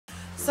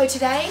So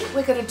today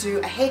we're going to do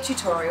a hair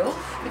tutorial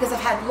because I've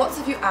had lots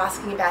of you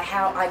asking about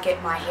how I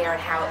get my hair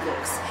and how it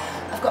looks.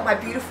 I've got my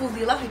beautiful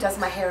Lila who does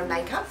my hair and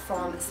makeup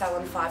from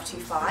Salon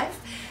 525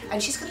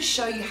 and she's going to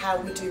show you how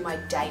we do my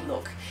day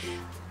look.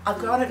 I've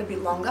grown it a bit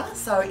longer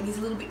so it is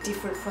a little bit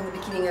different from the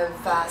beginning of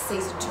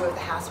season 2 of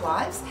The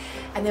Housewives,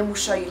 and then we'll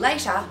show you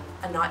later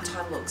a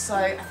nighttime look. So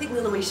I think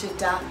Lila, we should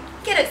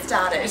get it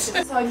started.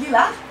 So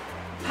Lila,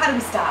 how do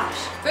we start?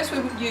 First we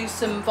would use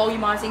some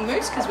volumizing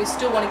mousse because we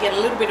still want to get a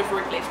little bit of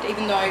root lift.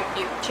 Even though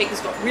your Chyka's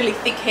got really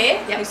thick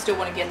hair, we still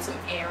want to get some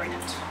air in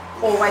it.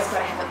 Always got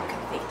to have it looking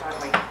thick, don't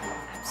we?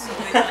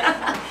 Absolutely.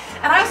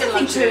 And I also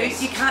think too,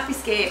 you can't be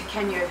scared,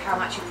 can you, of how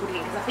much you put in,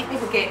 because I think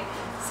people get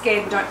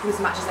scared and don't put as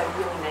much as they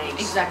really need.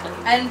 Exactly.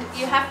 And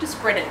you have to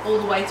spread it all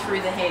the way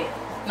through the hair,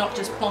 not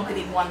just plonk it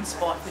in one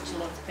spot, which a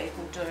lot of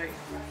people do.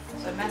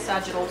 So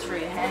massage it all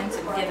through your hands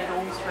and get it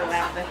all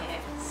throughout the hair.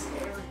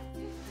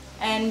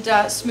 And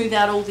smooth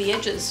out all the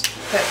edges.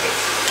 Perfect.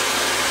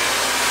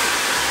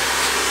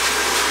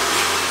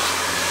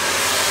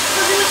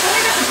 So Lila, tell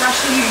me about the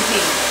brush you're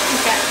using.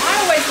 Okay, I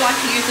always like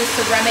to use a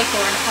ceramic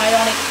or an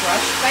ionic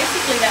brush.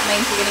 Basically that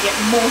means you're going to get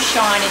more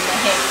shine in the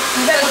hair.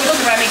 Is that what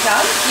ceramic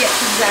does? Yes,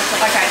 exactly.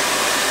 Okay.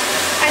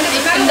 And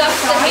it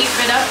conducts the heat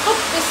better.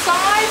 Look, the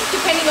size,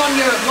 depending on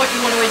what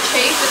you want to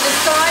achieve, but the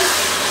size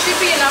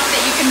should be enough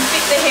that you can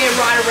fit the hair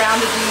right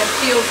around it and it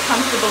feels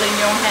comfortable in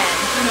your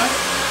hand, you know.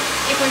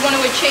 If we want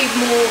to achieve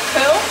more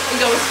curl, we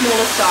go a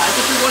smaller size.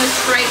 If we want to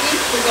straighten,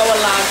 we'll go a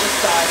larger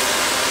size.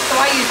 So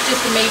I use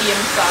just a medium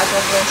size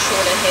on more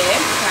shorter hair.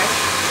 Okay.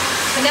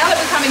 So now that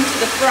we're coming to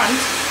the front,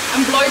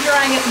 I'm blow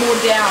drying it more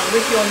down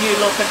with your new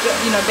look of,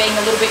 you know, being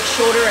a little bit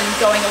shorter and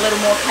going a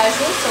little more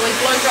casual. So we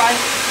blow dry,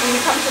 when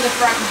we come to the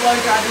front, blow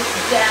dry this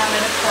down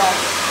and across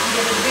and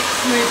get it a bit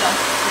smoother.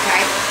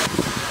 Okay.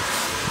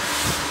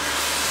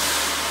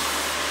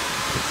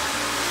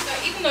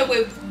 Even though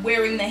we're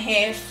wearing the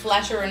hair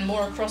flatter and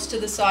more across to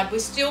the side, we're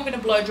still going to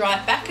blow dry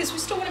it back because we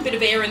still want a bit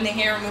of air in the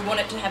hair and we want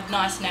it to have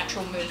nice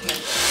natural movement.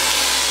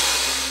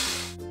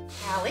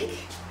 Cowlick,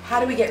 how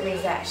do we get rid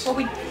of that? Well,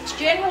 we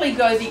generally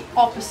go the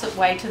opposite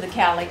way to the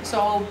cowlick. So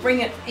I'll bring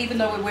it, even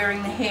though we're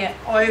wearing the hair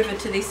over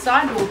to this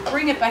side, we'll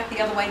bring it back the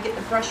other way, get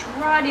the brush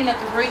right in at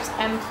the roots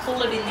and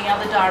pull it in the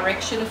other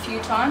direction a few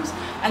times,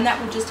 and that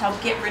will just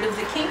help get rid of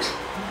the kink,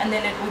 and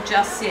then it will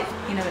just sit,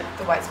 you know,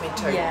 the way it's meant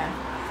to. Yeah.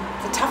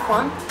 It's a tough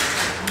one.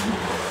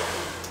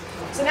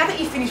 So now that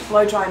you've finished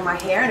blow drying my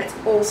hair and it's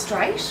all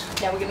straight,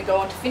 now we're going to go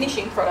on to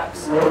finishing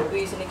products. We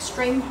use an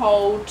extreme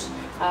hold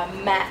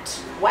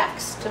matte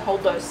wax to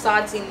hold those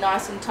sides in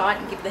nice and tight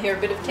and give the hair a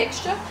bit of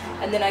texture,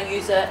 and then I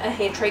use a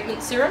hair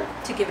treatment serum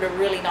to give it a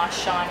really nice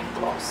shine and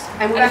gloss.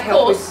 And will that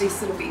help with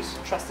this little bit?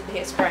 Trusted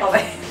hairspray.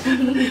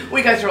 Oh,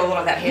 we go through a lot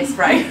of that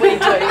hairspray. We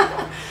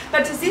do.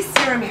 But does this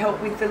serum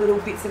help with the little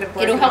bits that have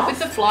broken It'll help off? with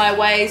the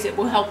flyaways, it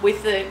will help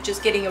with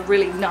just getting a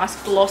really nice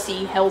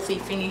glossy, healthy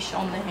finish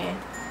on the hair.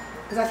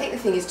 Because I think the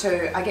thing is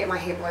too, I get my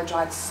hair blow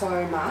dried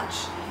so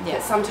much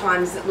that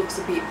sometimes it looks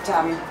a bit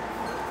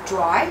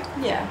dry.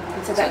 Yeah.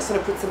 And so that sort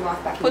of puts some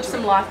life back into it. Put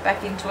some life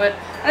back into it.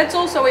 And it's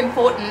also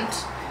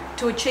important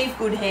to achieve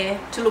good hair,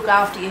 to look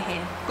after your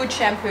hair. Good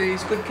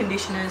shampoos, good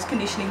conditioners,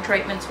 conditioning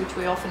treatments, which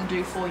we often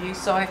do for you.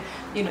 So,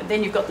 you know,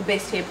 then you've got the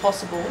best hair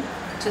possible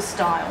to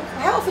style.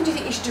 How often do you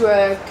think you should do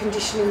a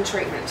conditioning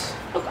treatment?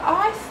 Look,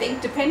 I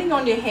think, depending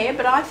on your hair,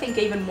 but I think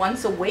even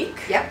once a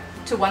week. Yep.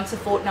 To once a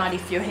fortnight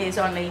if your hair's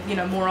only, you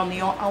know, more on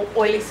the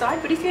oily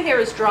side. But if your hair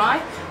is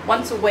dry,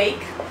 once a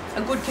week,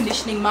 a good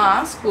conditioning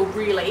mask will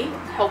really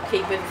help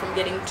keep it from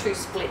getting too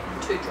split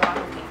and too dry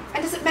looking.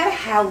 And does it matter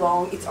how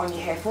long it's on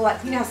your hair for?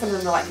 Like, you know how some of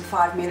them are like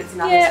 5 minutes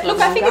and others Yeah, for look,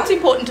 longer? I think it's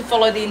important to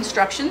follow the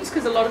instructions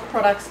because a lot of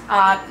products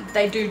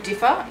they do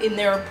differ in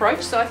their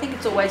approach. So I think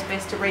it's always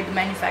best to read the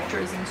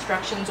manufacturer's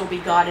instructions or be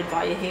guided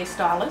by your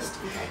hairstylist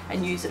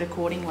and use it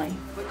accordingly.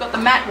 We've got the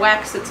matte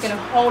wax that's going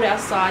to hold our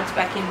sides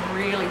back in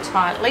really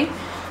tightly.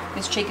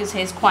 Miss Chyka's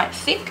hair's quite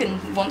thick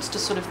and wants to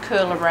sort of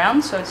curl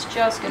around, so it's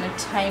just going to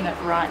tame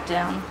it right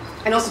down.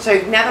 And also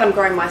too, now that I'm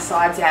growing my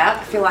sides out,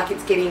 I feel like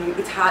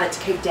it's harder to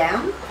keep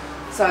down.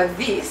 So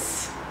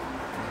this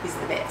is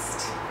the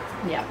best.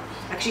 Yeah.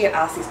 I actually get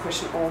asked this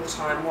question all the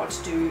time, what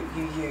do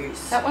you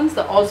use? That one's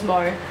the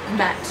Osmo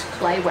Matte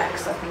Clay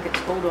Wax, I think it's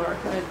called, or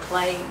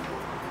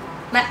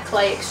Matte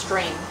Clay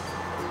Extreme.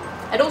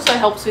 It also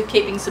helps with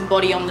keeping some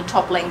body on the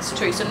top lengths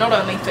too, so not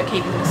only for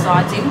keeping the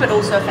sides in, but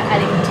also for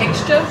adding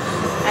texture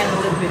and a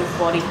little bit of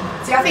body.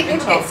 See, I think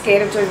people get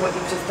scared of doing what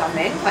you've just done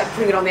then, like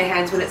putting it on their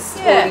hands when it's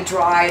already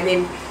dry, and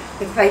then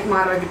they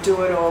might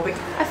overdo it or... But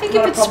I think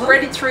if it's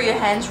spread through your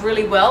hands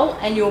really well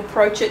and you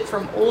approach it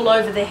from all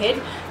over the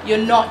head, you're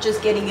not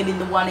just getting it in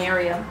the one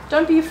area.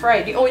 Don't be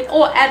afraid,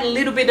 or add a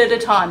little bit at a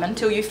time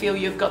until you feel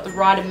you've got the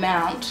right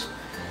amount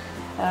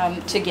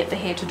to get the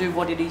hair to do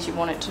what it is you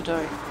want it to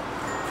do.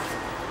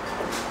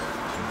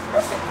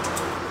 Perfect.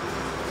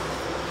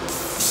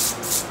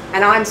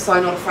 And I'm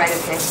so not afraid of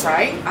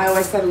hairspray. I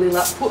always say to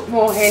Lila, put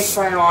more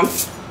hairspray on.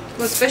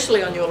 Well,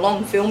 especially on your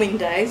long filming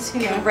days,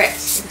 you know. Correct.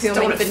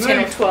 Filming for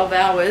 10 or 12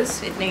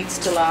 hours, it needs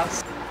to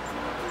last.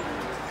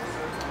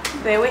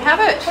 there we have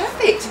it.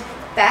 Perfect.